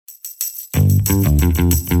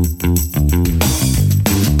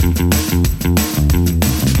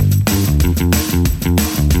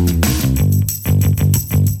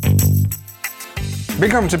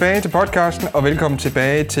Velkommen tilbage til podcasten, og velkommen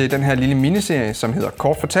tilbage til den her lille miniserie, som hedder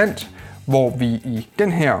Kort Fortalt, hvor vi i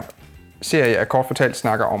den her serie af Kort Fortalt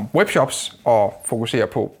snakker om webshops og fokuserer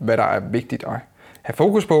på, hvad der er vigtigt at have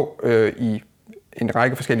fokus på i en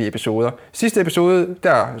række forskellige episoder. Sidste episode,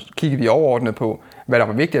 der kiggede vi overordnet på, hvad der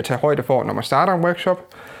var vigtigt at tage højde for, når man starter en webshop.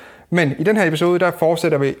 Men i den her episode, der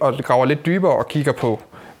fortsætter vi og graver lidt dybere og kigger på,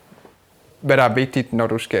 hvad der er vigtigt, når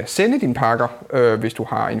du skal sende dine pakker, hvis du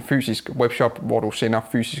har en fysisk webshop, hvor du sender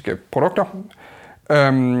fysiske produkter.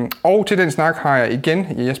 Og til den snak har jeg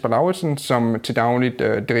igen Jesper Lauritsen, som til dagligt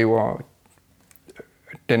driver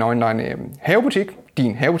den online havebutik,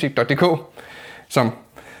 din havebutik.dk, som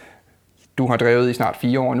du har drevet i snart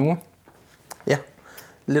 4 år nu. Ja,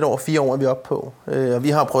 lidt over 4 år er vi oppe på. Og vi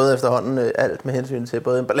har prøvet efterhånden alt med hensyn til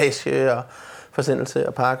både emballage og forsendelse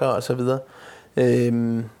og pakker og så videre.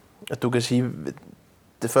 Og du kan sige,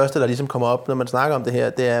 det første, der ligesom kommer op, når man snakker om det her,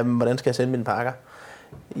 det er, hvordan skal jeg sende mine pakker?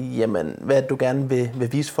 Jamen, hvad er det, du gerne vil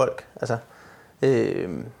vise folk? Altså,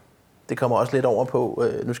 det kommer også lidt over på,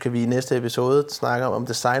 nu skal vi i næste episode snakke om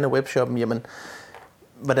design af webshoppen. Jamen,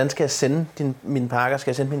 hvordan skal jeg sende mine pakker?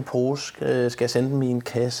 Skal jeg sende min pose? Skal jeg sende dem i en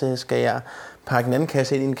kasse? Skal jeg pakke en anden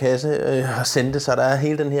kasse ind i en kasse og sende det? Så der er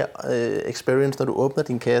hele den her experience, når du åbner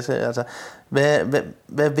din kasse. Altså, hvad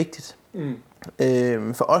er vigtigt?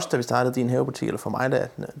 For os, da vi startede din havebutik, eller for mig,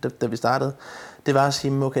 da vi startede, det var at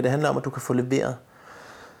sige, okay, det handler om, at du kan få leveret.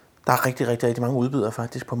 Der er rigtig mange udbydere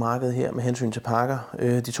faktisk på markedet her med hensyn til pakker.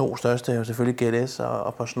 De 2 største er jo selvfølgelig GLS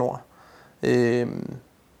og PostNord.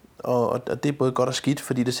 Og det er både godt og skidt,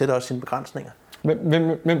 fordi det sætter også sine begrænsninger.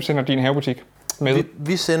 Hvem sender din havebutik med?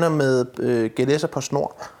 Vi sender med GLS og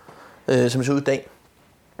PostNord, som ser ud i dag.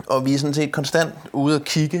 Og vi er sådan set konstant ude at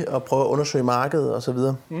kigge og prøve at undersøge markedet osv.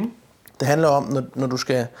 Det handler om, når du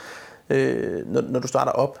skal, når du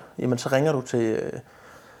starter op, jamen så ringer du til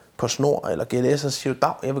PostNord eller GLS og siger,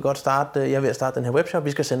 Dag, jeg vil at starte den her webshop,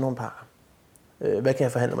 vi skal sende nogle pakker. Hvad kan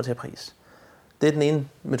jeg forhandle mig til pris? Det er den ene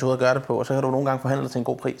metode at gøre det på, og så kan du nogle gange forhandle dig til en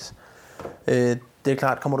god pris. Det er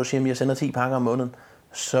klart, kommer du og siger, at jeg sender 10 pakker om måneden,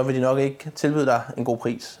 så vil de nok ikke tilbyde dig en god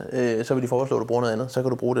pris. Så vil de foreslå, at du bruger noget andet. Så kan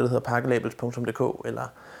du bruge det, der hedder pakkelabels.dk, eller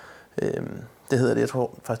det hedder det, jeg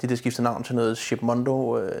tror faktisk, det skifter navn til noget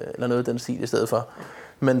Shipmondo, eller noget af den stil i stedet for,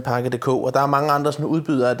 men pakke.dk. Og der er mange andre sådan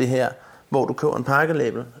udbydere af det her, hvor du køber en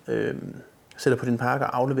pakkelabel, sætter på din pakke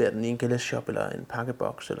og afleverer den i en GLS-shop, eller en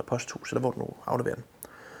pakkeboks, eller posthus, eller hvor du nu afleverer den.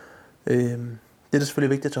 Det, der er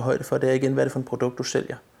selvfølgelig vigtigt at tage højde for, det er igen, hvad er det for et produkt, du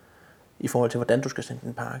sælger, i forhold til, hvordan du skal sende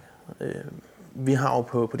din pakke. Vi har jo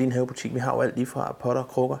på din havebutik, vi har jo alt lige fra potter og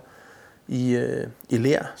krukker i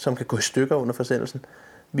ler, som kan gå i stykker under forsendelsen.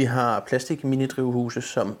 Vi har plastik minidrivhuse,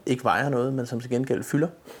 som ikke vejer noget, men som til gengæld fylder.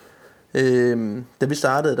 Da vi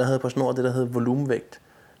startede, der havde PostNord det, der hed volumenvægt.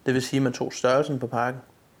 Det vil sige, at man tog størrelsen på pakken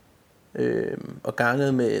og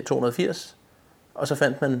gangede med 280, og så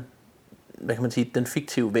fandt man, hvad kan man sige, den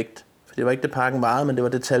fiktive vægt. For det var ikke det pakken vejede, men det var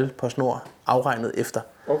det tal PostNord afregnet efter.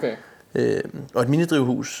 Okay. Og et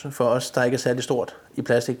minidrivhus for os, der ikke er særlig stort i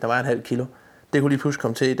plastik, der vejer 0,5 kilo, det kunne lige pludselig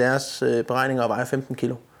komme til i deres beregninger at veje 15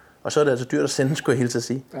 kilo. Og så er det altså dyrt at sende, skulle jeg hele tiden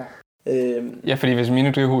sige. Ja, ja, fordi hvis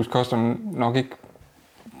minidrivhus koster nok ikke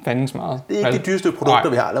fandens meget. Det er ikke de dyreste produkter,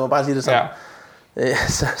 vi har. Lad mig bare sige det sådan. Ja.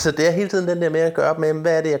 Så det er hele tiden den der med at gøre op med,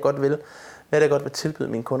 hvad er det, jeg godt vil? Hvad er det, jeg godt vil tilbyde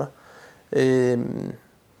mine kunder?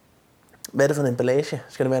 Hvad er det for en emballage?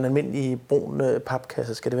 Skal det være en almindelig brun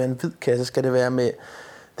papkasse? Skal det være en hvid kasse? Skal det være med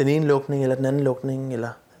den ene lukning, eller den anden lukning, eller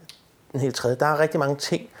en helt tredje? Der er rigtig mange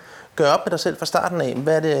ting. Gør op med dig selv fra starten af.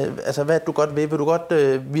 Hvad er det, du godt vil? Vil du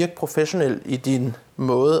godt virke professionel i din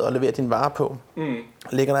måde at levere din vare på?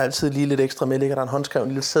 Ligger der altid lige lidt ekstra med? Ligger der en håndskreven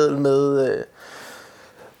lille seddel med?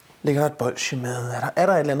 Ligger der et bolsje med? Er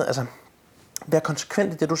der et eller andet? Altså, vær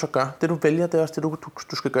konsekvent i det, du så gør. Det, du vælger, det er også det,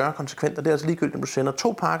 du skal gøre konsekvent. Og det er altså ligegyldigt, om du sender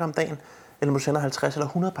 2 pakker om dagen, eller om du sender 50 eller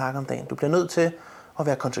 100 pakker om dagen. Du bliver nødt til at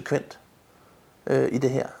være konsekvent i det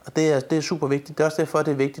her. Og det er super vigtigt. Det er også derfor, at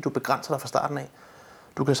det er vigtigt, at du begrænser dig fra starten af.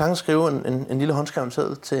 Du kan sagtens skrive en lille håndskreven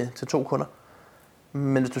seddel til 2 kunder.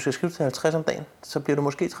 Men hvis du skal skrive til 50 om dagen, så bliver du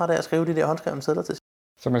måske træt af at skrive de der håndskrevne sedler til.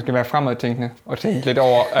 Så man skal være fremadtænkende og tænke lidt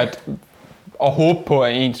over, og håbe på,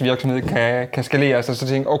 at ens virksomhed kan skalere sig. Så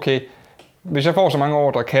tænke, okay, hvis jeg får så mange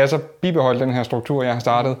ordre, kan jeg så bibeholde den her struktur, jeg har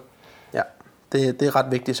startet? Ja, det er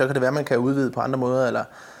ret vigtigt. Så kan det være, at man kan udvide på andre måder, eller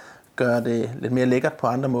gøre det lidt mere lækkert på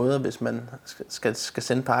andre måder, hvis man skal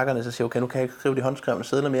sende pakkerne, så siger okay, nu kan jeg ikke skrive de håndskrevne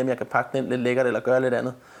sedler mere, men jeg kan pakke den lidt lækkert, eller gøre lidt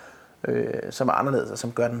andet, som er anderledes, og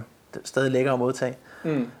som gør den stadig lækkere at modtage.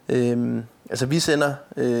 Altså vi sender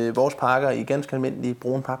vores pakker i ganske almindelige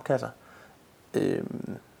brune papkasser.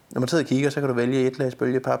 Når man sidder og kigger, så kan du vælge 1 lags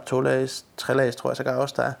bølgepap, 2 lags, 3 lags, tror jeg, så kan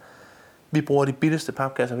også der. Vi bruger de billigste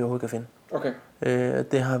papkasser, vi overhovedet kan finde. Okay.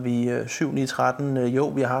 Det har vi 7, 9, 13. Jo,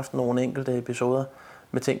 vi har haft nogle enkelte episoder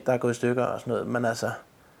med ting, der er gået i stykker og sådan noget, men altså,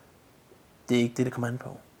 det er ikke det kommer an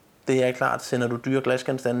på. Det er klart, sender du dyre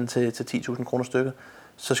glasgenstande til 10.000 kroner stykket,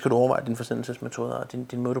 så skal du overveje dine forsendelsesmetoder og din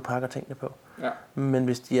måde, du pakker tingene på. Ja. Men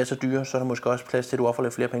hvis de er så dyre, så er der måske også plads til, at du offer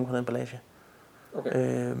lidt flere penge på den emballage.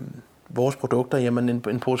 Okay. Vores produkter, jamen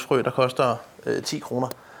en pose frø, der koster 10 kroner.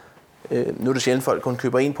 Nu er det sjældent, folk kun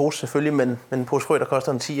køber en pose selvfølgelig, men en pose frø, der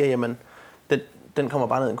koster en 10'er, jamen den kommer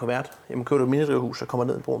bare ned i en kuvert. Jamen køber du et minidrivhus, så kommer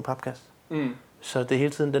ned i en brun papkasse. Så det er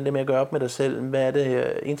hele tiden den der med at gøre op med dig selv. Hvad er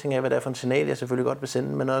det? En ting er, hvad det er for en signal, jeg selvfølgelig godt vil sende,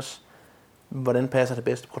 men også, hvordan passer det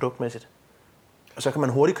bedst produktmæssigt. Og så kan man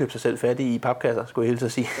hurtigt købe sig selv færdig i papkasser, skulle jeg hele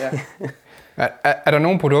tiden sige. Ja. Er der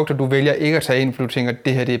nogle produkter, du vælger ikke at tage ind, for du tænker,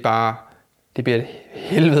 det her det er bare, det bliver et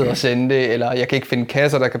helvede at sende det, eller jeg kan ikke finde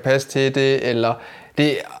kasser, der kan passe til det, eller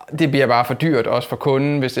det bliver bare for dyrt også for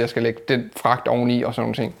kunden, hvis jeg skal lægge den fragt oveni og sådan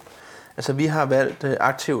nogle ting? Altså vi har valgt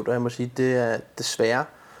aktivt, og jeg må sige, det er desværre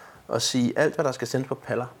at sige alt, hvad der skal sendes på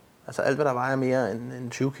paller. Altså alt, hvad der vejer mere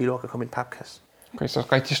end 20 kilo, kan komme i en papkasse. Okay, så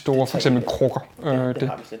rigtig store, for eksempel krukker. Det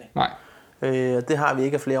har vi slet ikke. Nej. Det har vi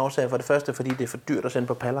ikke af flere årsager. For det første, fordi det er for dyrt at sende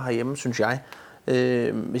på paller herhjemme, synes jeg.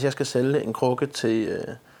 Hvis jeg skal sælge en krukke til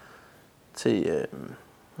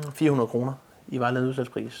 400 kroner i vejledende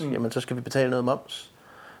udsalgspris, jamen så skal vi betale noget moms.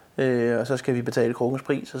 Og så skal vi betale krukkens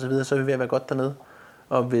pris og så videre, så er vi ved at være godt dernede.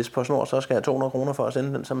 Og hvis PostNord så skal have 200 kroner for at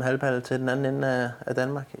sende den som halvpalle til den anden ende af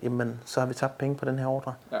Danmark, jamen så har vi tabt penge på den her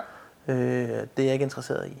ordre. Ja. Det er jeg ikke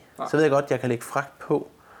interesseret i. Nej. Så ved jeg godt, at jeg kan lægge fragt på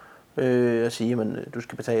og sige, at du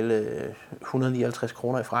skal betale 159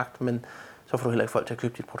 kroner i fragt, men så får du heller ikke folk til at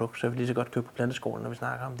købe dit produkt. Så jeg vil lige så godt købe på planteskolen, når vi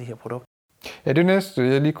snakker om de her produkter. Ja, det næste,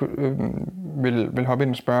 jeg lige vil hoppe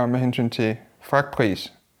ind og spørge med hensyn til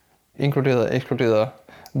fragtpris, inkluderet og ekskluderet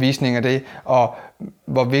visning af det, og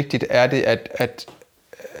hvor vigtigt er det,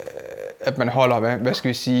 at man holder, hvad skal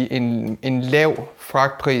vi sige, en lav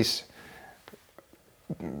fragtpris,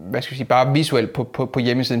 hvad skal vi sige, bare visuelt på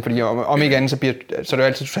hjemmesiden, fordi om ikke andet, så er det jo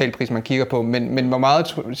altid totalpris, man kigger på, men hvor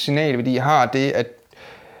meget signalværdi har det, at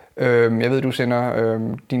jeg ved, du sender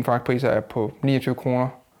dine fragtpriser er på 29 kroner.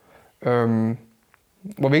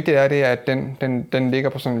 Hvor vigtigt er det, at den ligger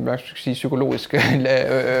på sådan, hvad skal jeg sige, psykologisk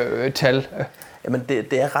tal? Jamen,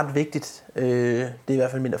 det er ret vigtigt. Det er i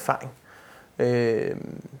hvert fald min erfaring.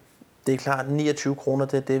 Det er klart, 29 kroner,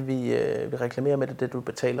 det er det, vi reklamerer med, det er det, du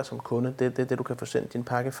betaler som kunde. Det er det, du kan få sendt din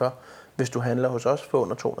pakke for, hvis du handler hos os for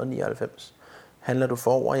under 299. Handler du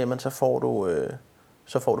forover, jamen så får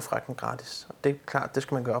du fragten gratis. Og det er klart, det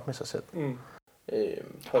skal man gøre op med sig selv.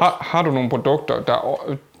 Har du nogle produkter,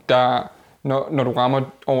 der når du rammer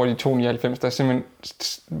over de 299, der er simpelthen,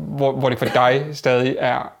 hvor det for dig stadig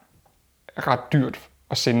er ret dyrt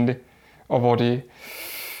at sende det, og hvor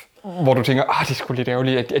du tænker, det er sgu lidt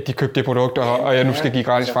ærgerligt, at de købte det produkt, og jeg nu skal give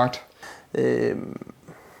gratis fragt?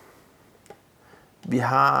 Vi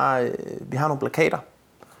har nogle plakater,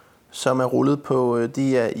 som er rullet på,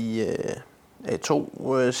 de er i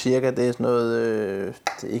A2 cirka, det er sådan noget,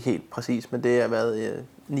 det er ikke helt præcis, men det er været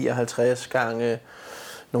 59 gange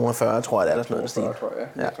nogle 40, tror jeg, det er sådan noget stil. 42, ja.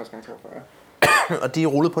 59 gange 42. Og de er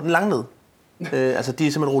rullet på den lange led. Altså de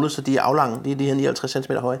er simpelthen rullet, så de er aflange, de er de her 59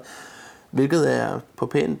 cm høje. Hvilket er på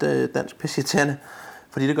pænt dansk pisseirriterende,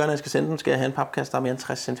 fordi det gør, når jeg skal sende den, skal jeg have en papkasse, der er mere end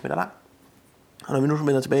 60 cm lang. Og når vi nu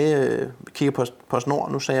vender tilbage, kigger på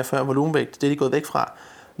PostNord, nu sagde jeg før volumenvægt, det er de gået væk fra.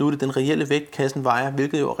 Nu er det den reelle vægt, kassen vejer,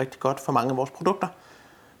 hvilket jo er rigtig godt for mange af vores produkter.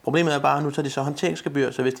 Problemet er bare, at nu tager de så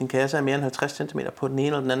håndteringsgebyr, så hvis din kasse er mere end 50 cm på den ene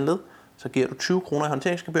eller den anden led, så giver du 20 kroner i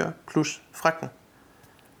håndteringsgebyr plus fragten.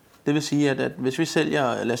 Det vil sige, at hvis vi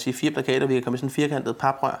sælger, lad os sige 4 plakater, vi kan komme i sådan en firkantet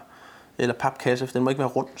paprør, eller papkasse, for den må ikke være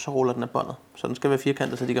rund, så ruller den af båndet. Så den skal være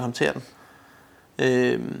firkantet, så de kan håndtere den.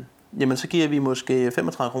 Jamen så giver vi måske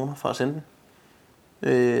 35 kroner for at sende den.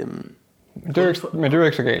 Men det er jo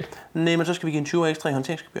ikke så galt. Nej, men så skal vi give en 20 ekstra i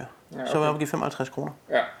håndteringsgebyr. Ja, okay. Så vil vi give 55 kroner.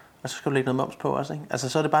 Ja. Og så skal du lægge noget moms på også, ikke? Altså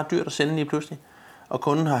så er det bare dyrt at sende lige pludselig. Og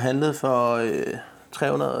kunden har handlet for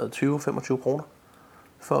 320-25 kroner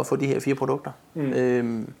for at få de her 4 produkter.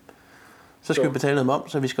 Så skal vi betale noget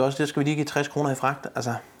moms, så så skal vi lige give 60 kroner i fragt.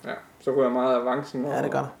 Altså, ja, så ryger meget avancen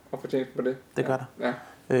og fortjeneste på det. Det gør der.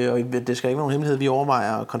 Ja. Og det skal ikke være nogen hemmelighed, vi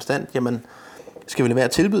overvejer konstant, jamen, skal vi lade være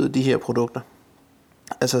at tilbyde de her produkter?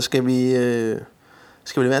 Altså, skal vi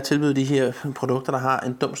lade være at tilbyde de her produkter, der har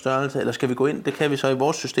en dum størrelse, eller skal vi gå ind? Det kan vi så i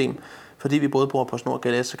vores system, fordi vi både bruger PostNord og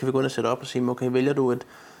GLS, så kan vi gå ind og sætte op og sige, okay, vælger du et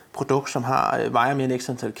produkt, som vejer mere end x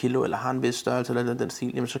antal kilo, eller har en vis størrelse eller den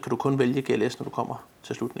stil, jamen så kan du kun vælge GLS, når du kommer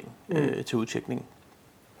til slutningen, til udtjekningen.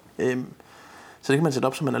 Så det kan man sætte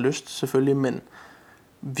op, som man har lyst, selvfølgelig, men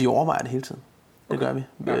vi overvejer det hele tiden. Det gør vi.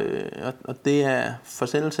 Og det er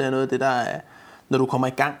forsendelse af noget af det, der er... Når du kommer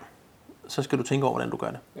i gang, så skal du tænke over, hvordan du gør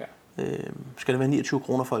det. Ja. Skal det være 29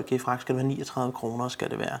 kroner for at give fragt? Skal det være 39 kroner? Skal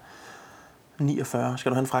det være 49? Skal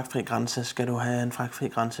du have en fragtfri grænse? Skal du have en fragtfri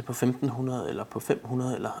grænse på 1500 eller på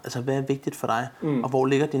 500? Eller, altså, hvad er vigtigt for dig? Og hvor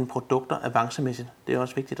ligger dine produkter avancemæssigt? Det er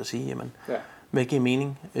også vigtigt at sige, jamen, hvad giver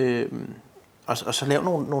mening? Og så lav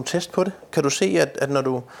nogle test på det. Kan du se, at når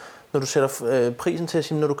du sætter prisen til at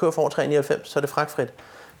sige, når du kører for over 399, så er det fragtfrit.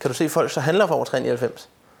 Kan du se, at folk så handler for over 399?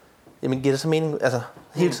 Jamen giver det så mening, altså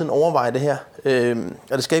hele tiden overveje det her.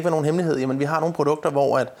 Og det skal ikke være nogen hemmelighed. Jamen vi har nogle produkter,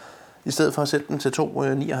 hvor at i stedet for at sætte den til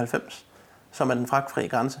 299, som er den fragtfri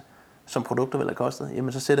grænse, som produkter vil have kostet,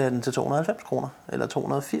 jamen så sætter jeg den til 290 kroner, eller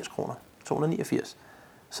 280 kroner, 289.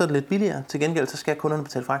 Så er det lidt billigere. Til gengæld så skal kunderne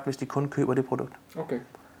betale fragt, hvis de kun køber det produkt. Okay.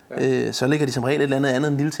 Ja. Så ligger de som regel et eller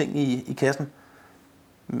andet en lille ting i kassen.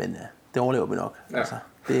 Men det overlever vi nok. Ja. Altså,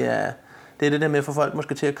 det er det der med at få folk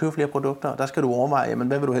måske til at købe flere produkter, og der skal du overveje, jamen,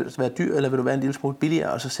 hvad vil du helst være dyr, eller vil du være en lille smule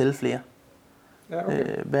billigere, og så sælge flere? Ja, okay.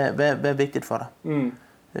 Hvad er vigtigt for dig?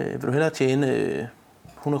 Vil du hellere tjene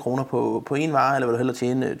 100 kroner på en vare, eller vil du hellere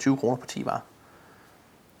tjene 20 kroner på 10 varer?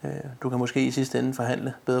 Du kan måske i sidste ende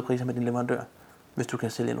forhandle bedre priser med din leverandør, hvis du kan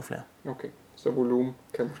sælge endnu flere. Okay, så volumen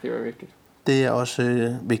kan måske være vigtigt. Det er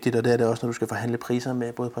også vigtigt, og det er det også, når du skal forhandle priser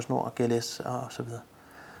med både PostNord og GLS og så videre.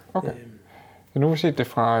 Okay. Så nu har vi set det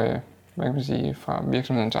fra, hvad kan man sige, fra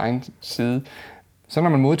virksomhedens egen side. Så når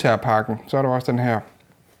man modtager pakken, så er der også den her,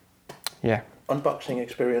 Unboxing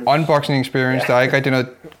experience. Unboxing experience. Ja. Der er ikke rigtig noget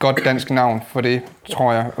godt dansk navn for det,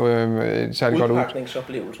 tror jeg. Særlig godt ud.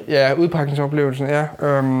 Udpakningsoplevelse. Ja, udpakningsoplevelsen, ja.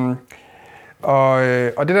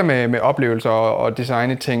 Og det der med oplevelser og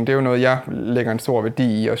designe ting, det er jo noget, jeg lægger en stor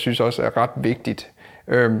værdi i, og synes også er ret vigtigt.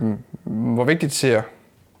 Hvor vigtigt ser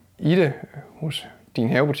I det hos din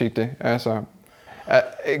havebutik det? Altså,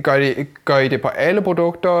 gør I det på alle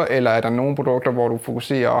produkter, eller er der nogle produkter, hvor du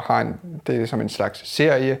fokuserer og har det som en slags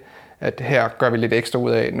serie, at her gør vi lidt ekstra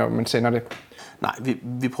ud af, når man sender det? Nej,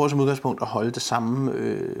 vi prøver som udgangspunkt at holde det samme,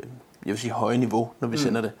 jeg vil sige høje niveau, når vi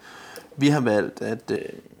sender det. Vi har valgt, at...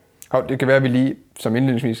 Det kan være, at vi lige som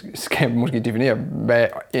indledningsvis skal måske definere, hvad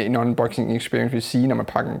en unboxing experience vil sige, når man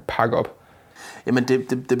pakker op. Jamen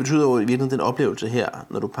det betyder jo i virkeligheden den oplevelse her,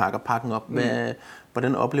 når du pakker pakken op.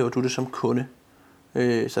 Hvordan oplever du det som kunde?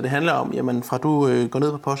 Så det handler om, jamen fra du går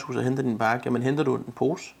ned på posthuset og henter din pakke, jamen henter du en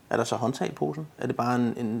pose? Er der så håndtag i posen? Er det bare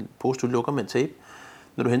en pose, du lukker med tape?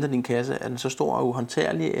 Når du henter din kasse, er den så stor og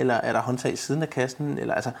uhåndterlig, eller er der håndtag i siden af kassen?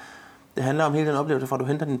 Eller, altså, det handler om hele den oplevelse, fra du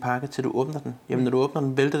henter din pakke, til du åbner den. Jamen når du åbner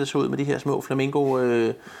den, vælter det så ud med de her små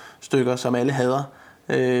flamingo-stykker, som alle hader,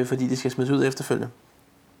 fordi de skal smides ud efterfølgende.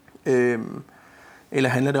 Eller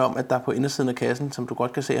handler det om, at der på indersiden af kassen, som du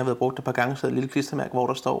godt kan se har været brugt et par gange, så er et lille klistermærke, hvor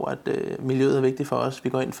der står, at miljøet er vigtigt for os, vi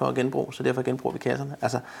går ind for at genbruge, så derfor genbruger vi kasserne.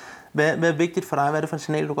 Altså, hvad er vigtigt for dig? Hvad er det for et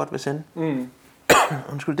signal, du godt vil sende?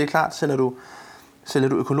 Undskyld, det er klart, sælger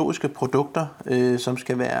du økologiske produkter, som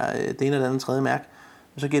skal være det ene eller andet tredje mærke,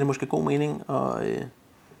 så giver det måske god mening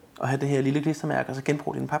at have det her lille klistermærke, og så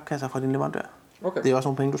genbruge dine papkasser fra din leverandør. Okay. Det er også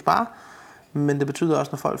nogle penge, du sparer, men det betyder også,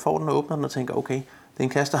 når folk får den og åbner den og tænker, okay, det er en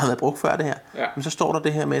kasse, der har været brugt før det her. Ja. Men så står der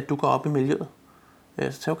det her med, at du går op i miljøet.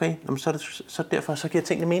 Så tænker okay, så derfor så giver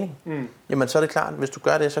tingene mening. Jamen så er det klart, hvis du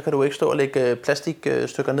gør det, så kan du ikke stå og lægge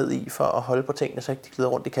plastikstykker ned i for at holde på tingene, så ikke de glider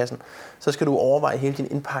rundt i kassen. Så skal du overveje hele din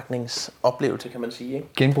indpakningsoplevelse, kan man sige. Ikke?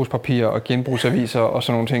 Genbrugspapir og genbrugsaviser og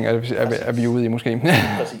sådan nogle ting er vi ude i måske.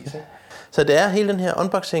 Præcis. Så det er hele den her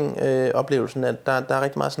unboxing-oplevelsen, at der er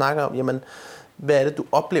rigtig meget at snakke om, jamen, hvad er det, du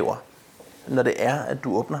oplever, når det er, at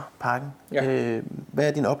du åbner pakken? Ja. Hvad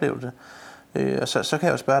er din oplevelse? Og så kan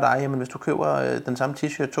jeg jo spørge dig, jamen, hvis du køber den samme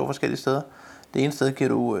t-shirt 2 forskellige steder, det ene sted giver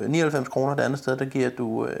du 99 kroner, det andet sted, der giver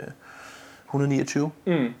du 129.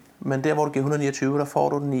 Men der, hvor du giver 129, der får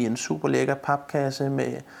du den i en super lækker papkasse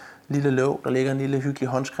med lille låg, der ligger en lille hyggelig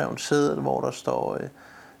håndskreven seddel, hvor der står,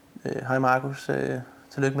 hej Markus,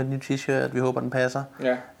 tillykke med den nye t-shirt, vi håber, den passer.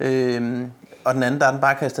 Ja. Og den anden, der er den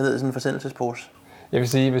bare kastet ned i sådan en forsendelsespose. Jeg vil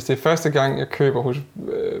sige, hvis det er første gang, jeg køber hos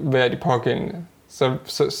hver af de pågældende,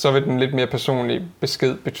 så vil den lidt mere personlige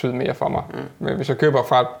besked betyde mere for mig. Men hvis jeg køber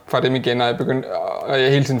fra dem igen, og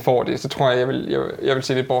jeg hele tiden får det, så tror jeg vil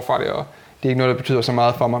se lidt bort fra det, og det er ikke noget, der betyder så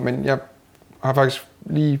meget for mig. Men jeg har faktisk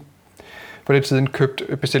lige på det tiden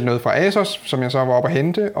bestilt noget fra ASOS, som jeg så var oppe at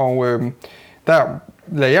hente, og der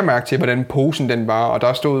lagde jeg mærke til, hvordan posen den var, og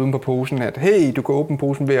der stod uden på posen, at hey, du kan åbne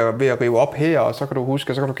posen ved at rive op her, og så kan du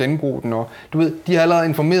huske, og så kan du genbruge den, og du ved, de har allerede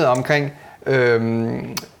informeret omkring hvad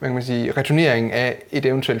kan man sige, returnering af et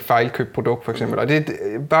eventuelt fejlkøbt produkt for eksempel, og det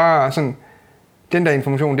er bare sådan, den der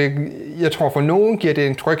information, jeg tror for nogen giver det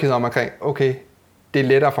en tryghed omkring, okay, det er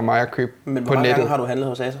lettere for mig at købe på nettet. Men hvor mange gange har du handlet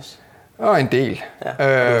hos ASOS? Og en del. Ja,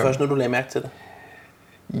 og det var først nu, du lagde mærke til det?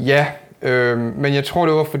 Ja, men jeg tror,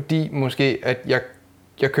 det var fordi måske, at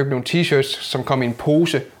jeg købte nogle t-shirts, som kom i en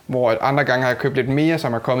pose, hvor andre gange har jeg købt lidt mere,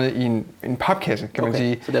 som er kommet i en papkasse, kan man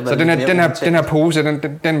sige. Så den her pose,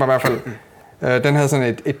 den var i hvert fald, den havde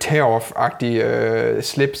sådan et tear-off-agtigt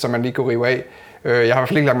slip, som man lige kunne rive af. Jeg har i hvert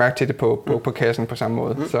fald ikke lagt mærke til det på kassen på samme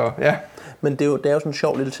måde. Så ja. Men det er jo sådan en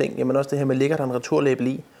sjov lille ting. Jamen også det her med, ligger der en returlabel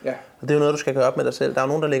i? Ja. Og det er jo noget, du skal gøre op med dig selv. Der er jo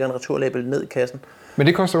nogen, der lægger en returlabel ned i kassen. Men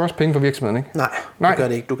det koster også penge for virksomheden, ikke? Nej, det gør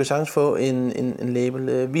det ikke. Du kan sagtens få en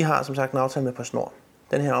label. Vi har som sagt en aftale med PostNord.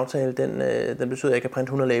 Den her aftale, den betyder, at jeg kan printe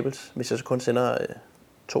 100 labels, hvis jeg så kun sender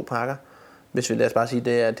 2 pakker. Hvis vi lad os bare sige,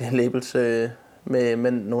 det er labels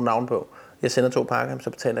med nogle navn på. Jeg sender 2 pakker, så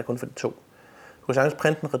betaler jeg kun for de 2. Du kan sagtens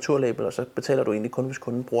printe en returlabel, og så betaler du egentlig kun, hvis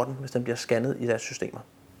kunden bruger den, hvis den bliver scannet i deres systemer.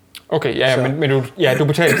 Okay, ja, men du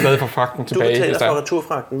betaler stadig for fragten tilbage. Du betaler for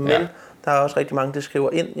returfragten, men der er også rigtig mange, der skriver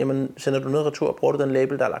ind, jamen sender du noget retur, bruger du den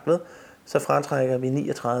label, der er lagt med, så fratrækker vi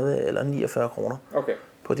 39 eller 49 kroner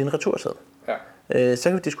på din returseddel. Ja. Så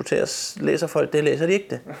kan vi diskutere, læser folk det, læser de ikke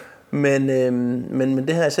det. Men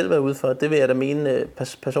det har jeg selv været ude for. Det vil jeg da mene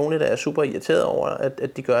personligt, at jeg er super irriteret over,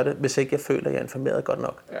 at de gør det, hvis ikke jeg føler, at jeg er informeret godt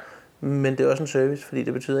nok. Ja. Men det er også en service, fordi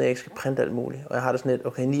det betyder, at jeg ikke skal printe alt muligt. Og jeg har det sådan et,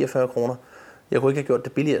 okay, 49 kroner. Jeg kunne ikke have gjort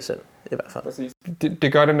det billigere selv, i hvert fald. Præcis.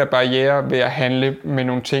 Det gør den der barriere ved at handle med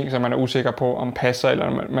nogle ting, som man er usikker på, om passer,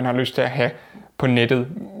 eller man har lyst til at have på nettet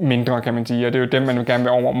mindre, kan man sige. Og det er jo dem, man gerne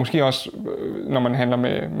vil over. Måske også, når man handler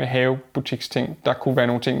med havebutiksting, der kunne være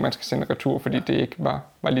nogle ting, man skal sende retur, fordi det ikke var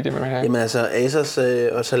lige det, man ville have. Jamen altså, ASOS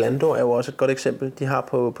og Zalando er jo også et godt eksempel. De har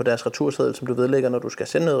på deres returseddel, som du vedlægger, når du skal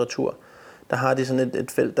sende noget retur, der har de sådan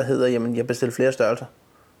et felt, der hedder, jamen, jeg bestiller flere størrelser.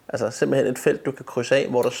 Altså simpelthen et felt, du kan krydse af,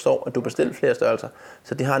 hvor der står, at du bestiller flere størrelser.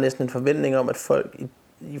 Så de har næsten en forventning om, at folk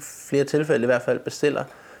i flere tilfælde i hvert fald bestiller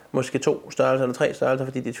måske 2 størrelser eller 3 størrelser,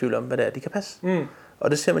 fordi de er i tvivl om, hvad det er, de kan passe.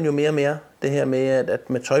 Og det ser man jo mere og mere, det her med, at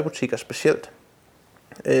med tøjbutikker specielt.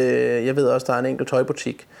 Jeg ved også, der er en enkelt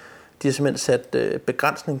tøjbutik. De har simpelthen sat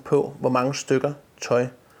begrænsning på, hvor mange stykker tøj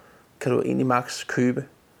kan du egentlig maks købe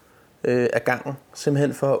af gangen.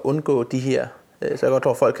 Simpelthen for at undgå de her, så jeg godt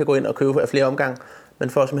tror, at folk kan gå ind og købe af flere omgange, men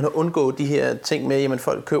for simpelthen at undgå de her ting med, at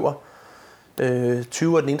folk køber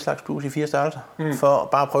 20 af den ene slags bluse i 4 størrelser, for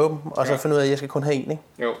bare at prøve dem, og så finde ud af, at jeg skal kun have en. Ikke?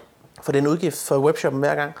 Jo. For det er en udgift for webshoppen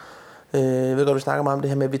hver gang. Jeg ved godt, vi snakker meget om det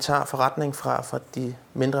her med, at vi tager forretning fra de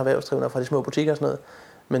mindre erhvervsdrivende og fra de små butikker og sådan noget.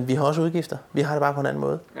 Men vi har også udgifter. Vi har det bare på en anden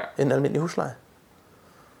måde end almindelig husleje.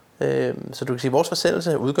 Så du kan sige, at vores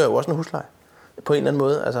forsendelse udgør jo også en husleje. På en eller anden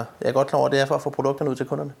måde. Altså, jeg er godt klar over, at det er for at få produkterne ud til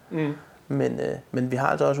kunderne. Men vi har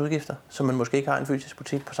altså også udgifter, som man måske ikke har i en fysisk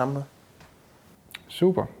butik på samme måde.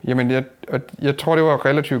 Super. Jamen, jeg tror, det var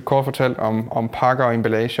relativt kort fortalt om pakker og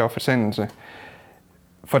emballage og forsendelse.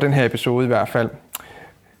 For den her episode i hvert fald.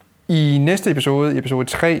 I næste episode, episode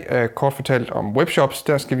 3 af kort fortalt om webshops,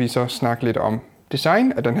 der skal vi så snakke lidt om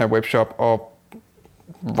design af den her webshop, og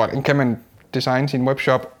hvordan kan man designe sin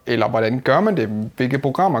webshop, eller hvordan gør man det, hvilke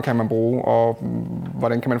programmer kan man bruge, og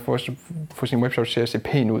hvordan kan man få sin webshop til at se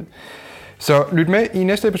pæn ud. Så lyt med i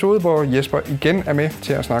næste episode, hvor Jesper igen er med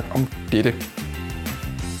til at snakke om dette.